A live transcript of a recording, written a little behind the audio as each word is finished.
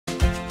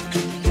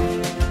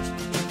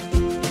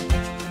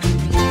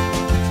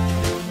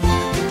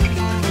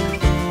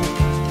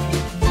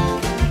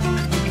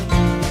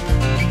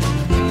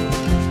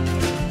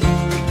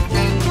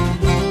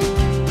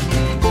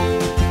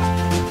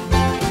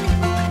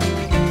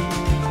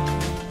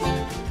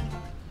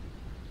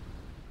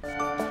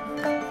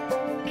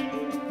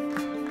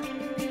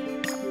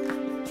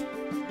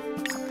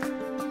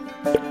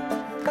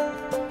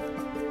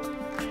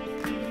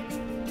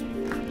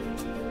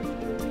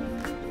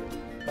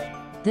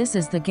This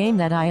is the game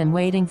that I am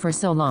waiting for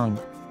so long.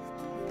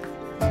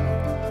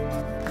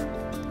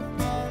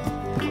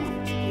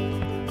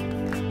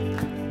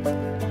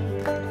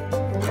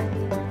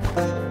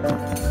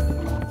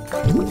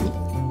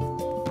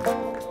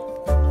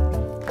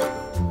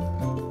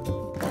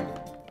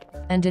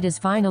 And it is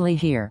finally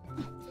here.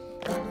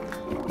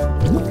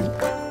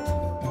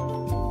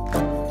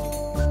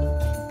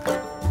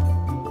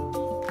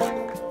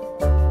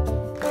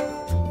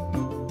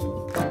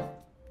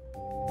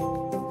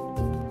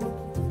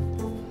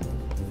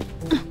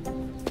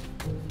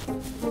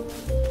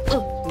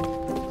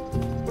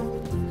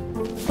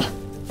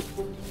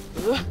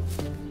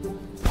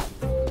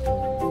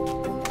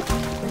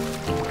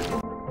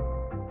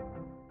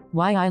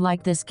 Why I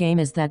like this game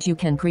is that you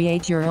can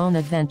create your own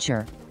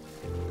adventure.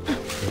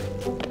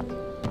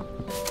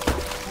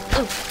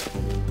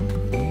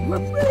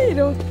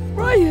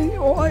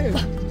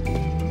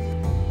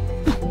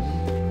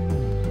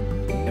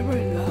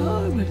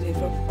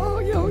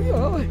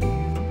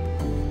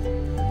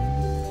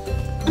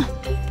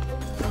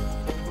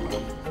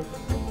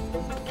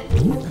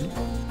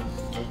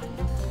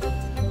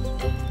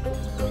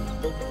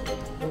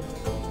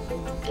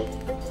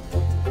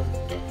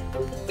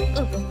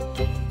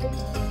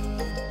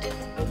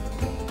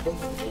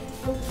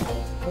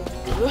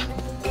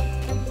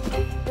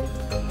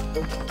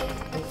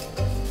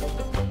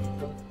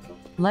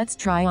 Let's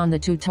try on the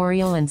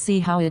tutorial and see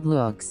how it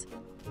looks.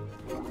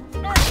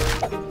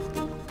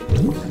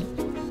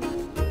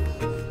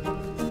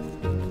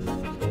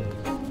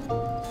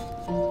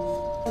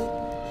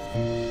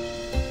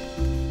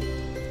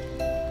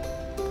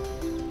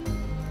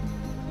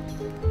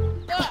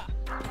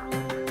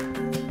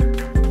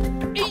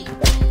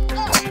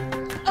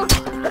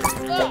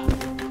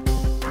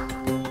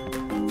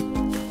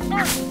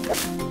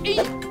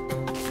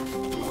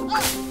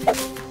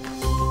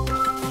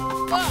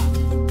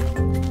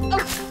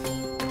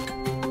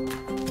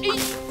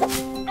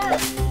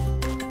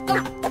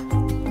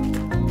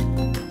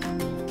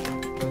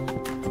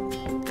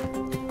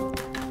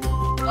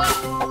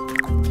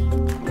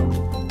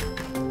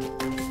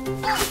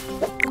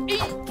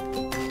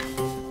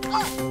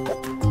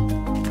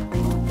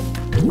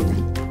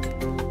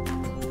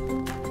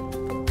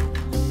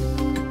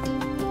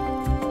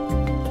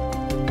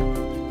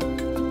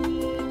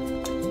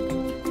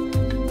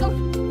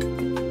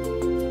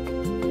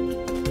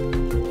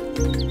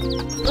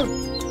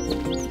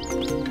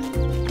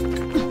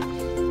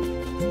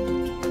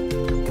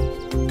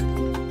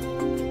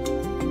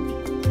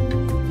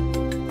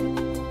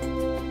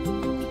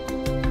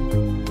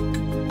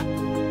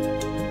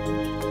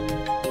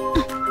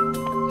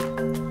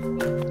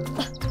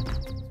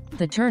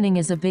 The turning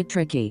is a bit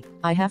tricky.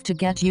 I have to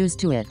get used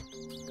to it.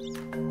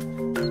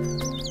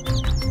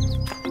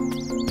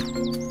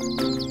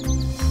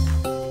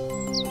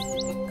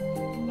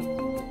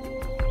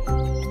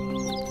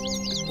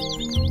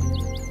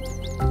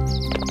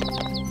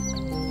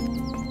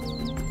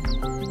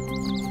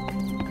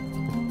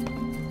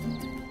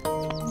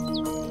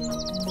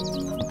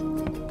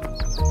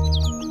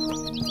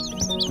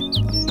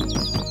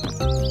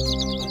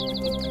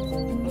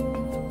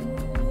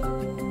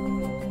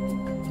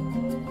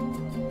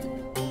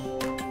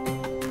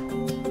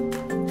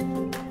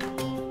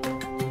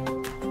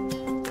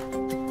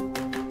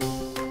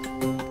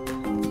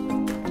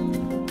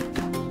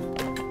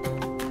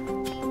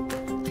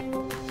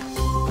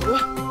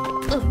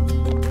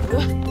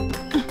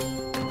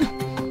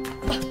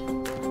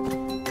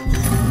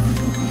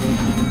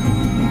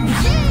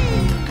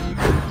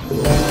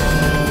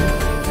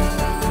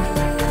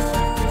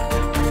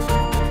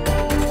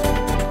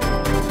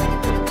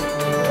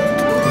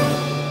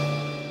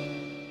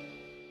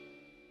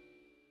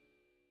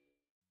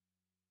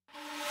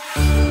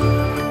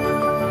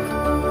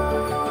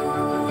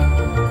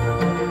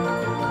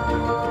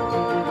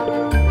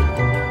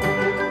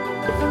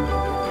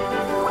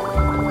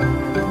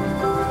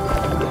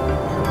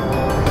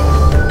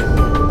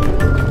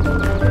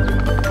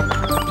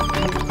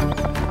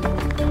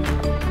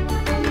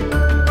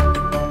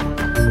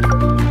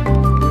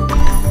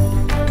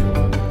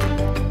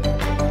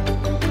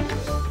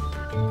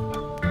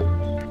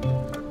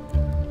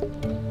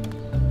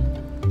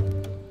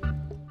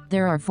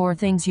 There are 4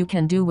 things you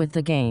can do with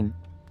the game.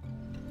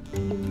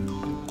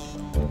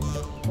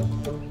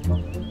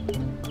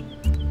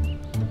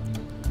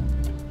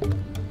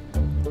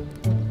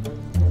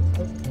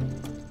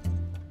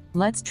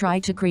 Let's try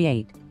to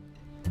create.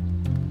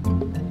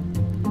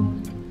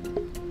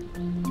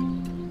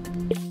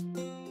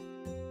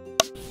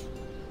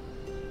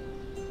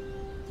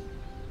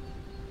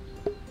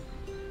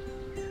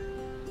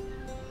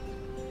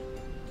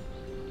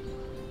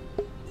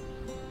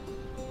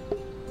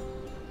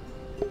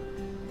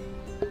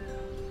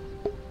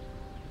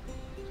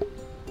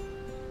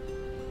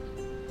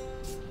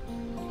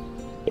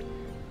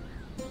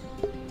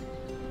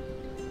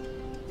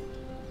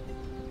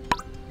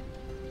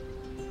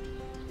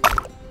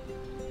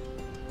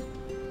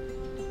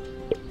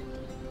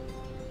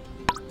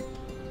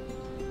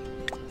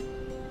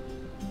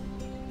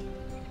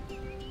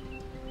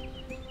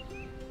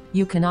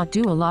 You cannot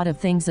do a lot of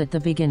things at the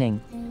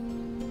beginning.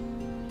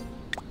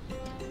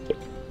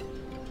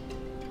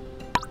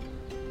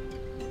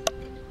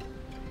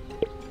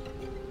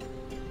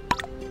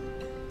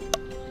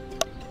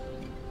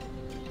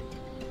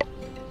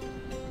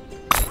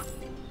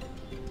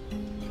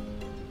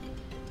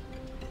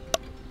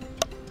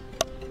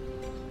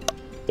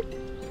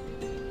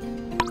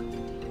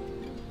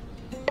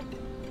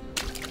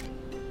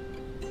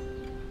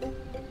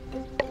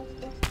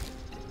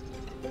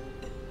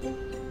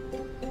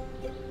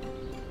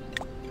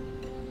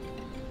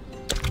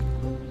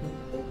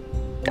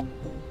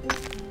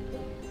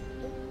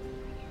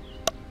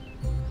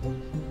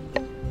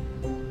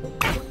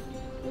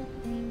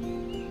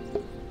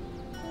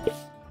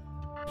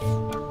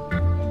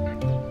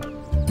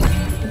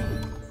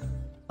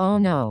 Oh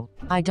no,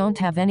 I don't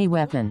have any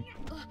weapon.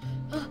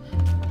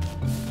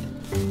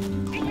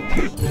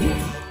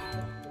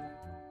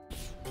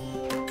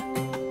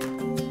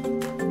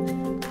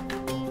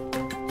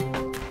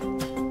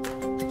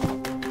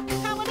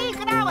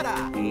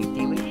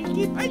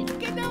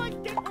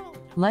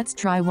 Let's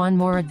try one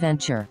more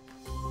adventure.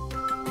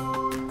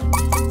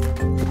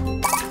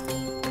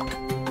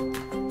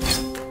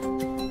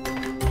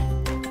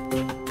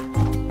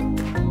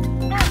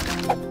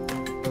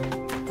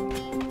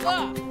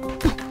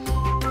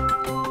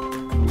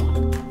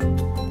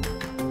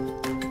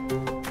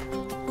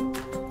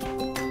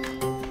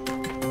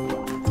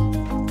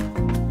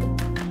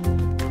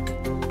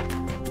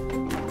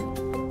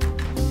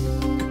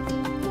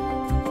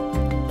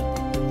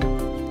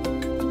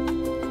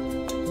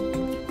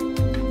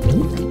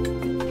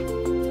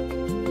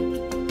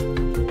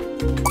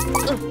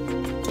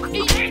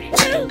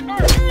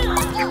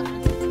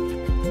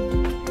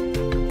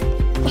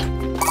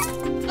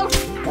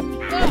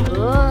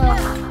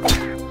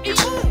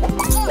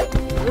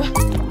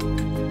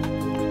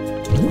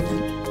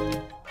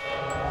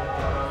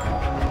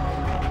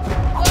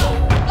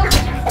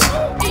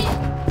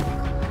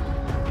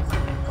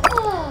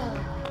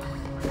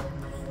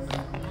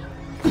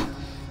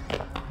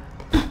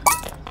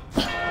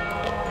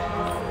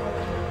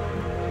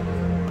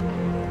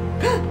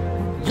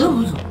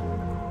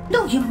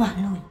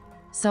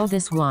 So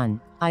this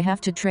one, I have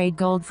to trade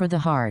gold for the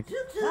heart.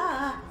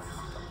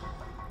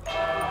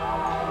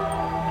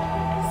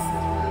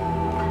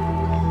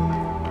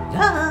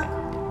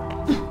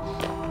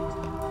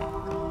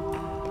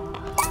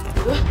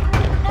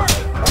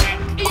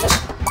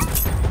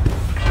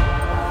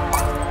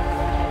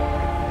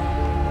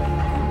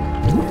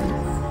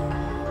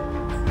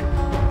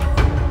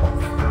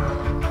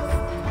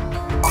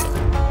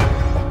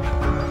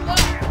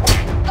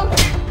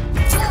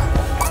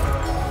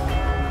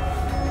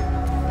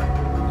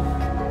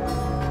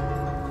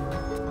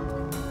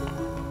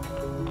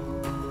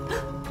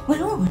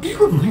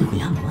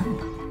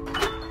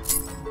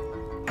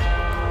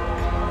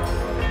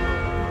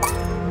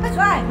 That's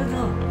right, let's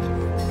go.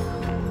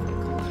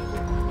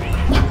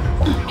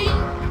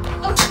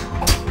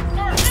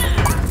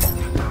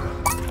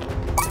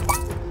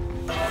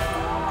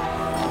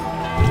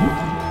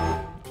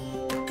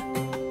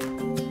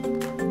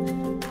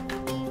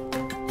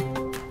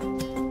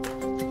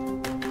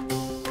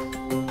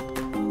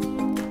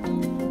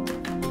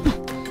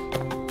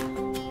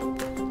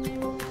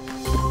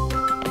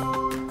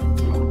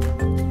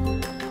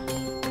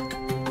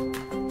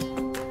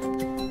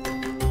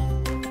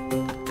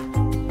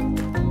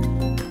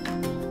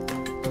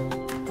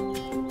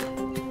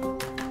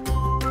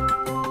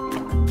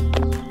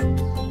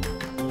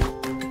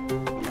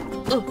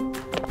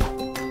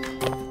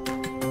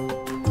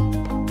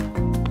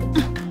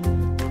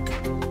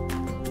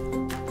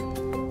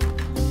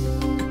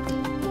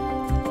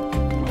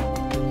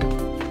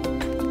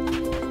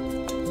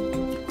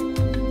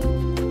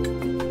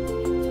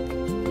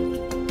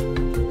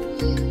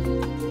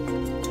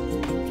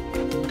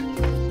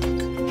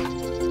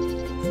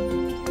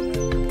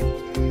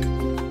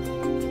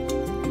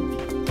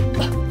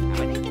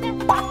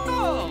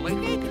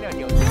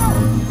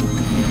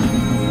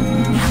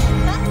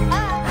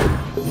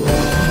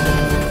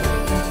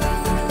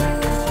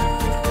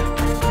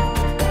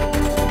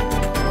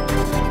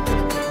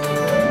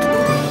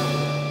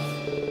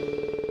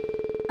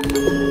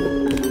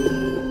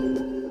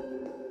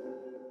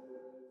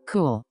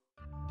 Cool.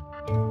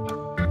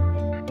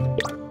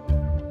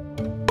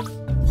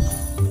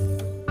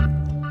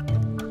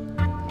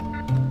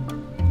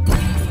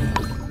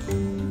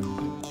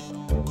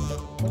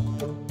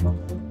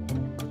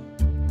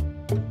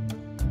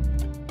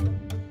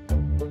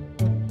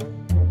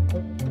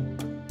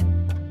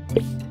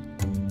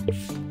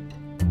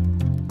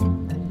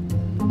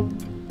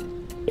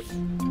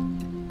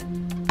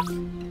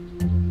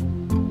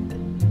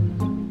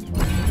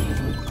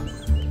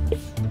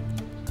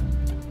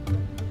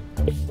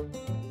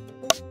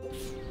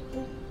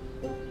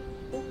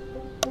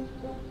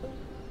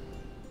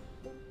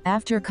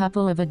 After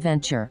couple of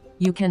adventure,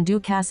 you can do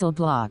castle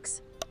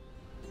blocks.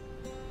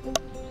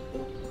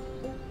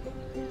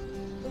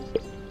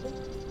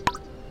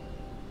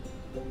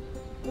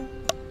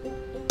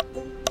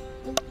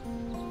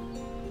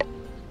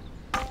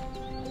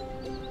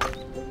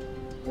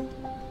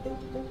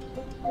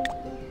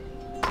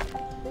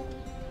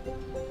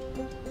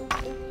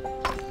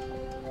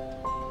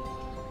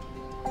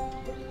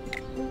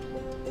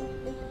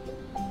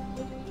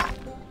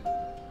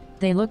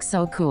 They look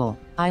so cool.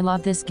 I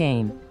love this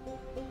game.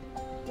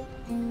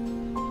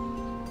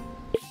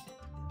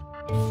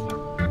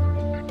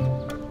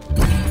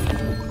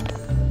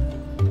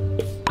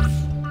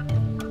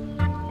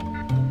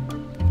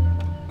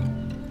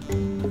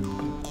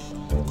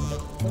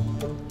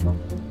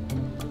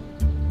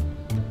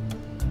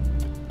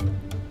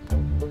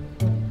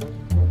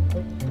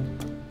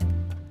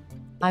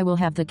 I will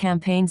have the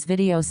campaign's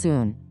video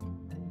soon.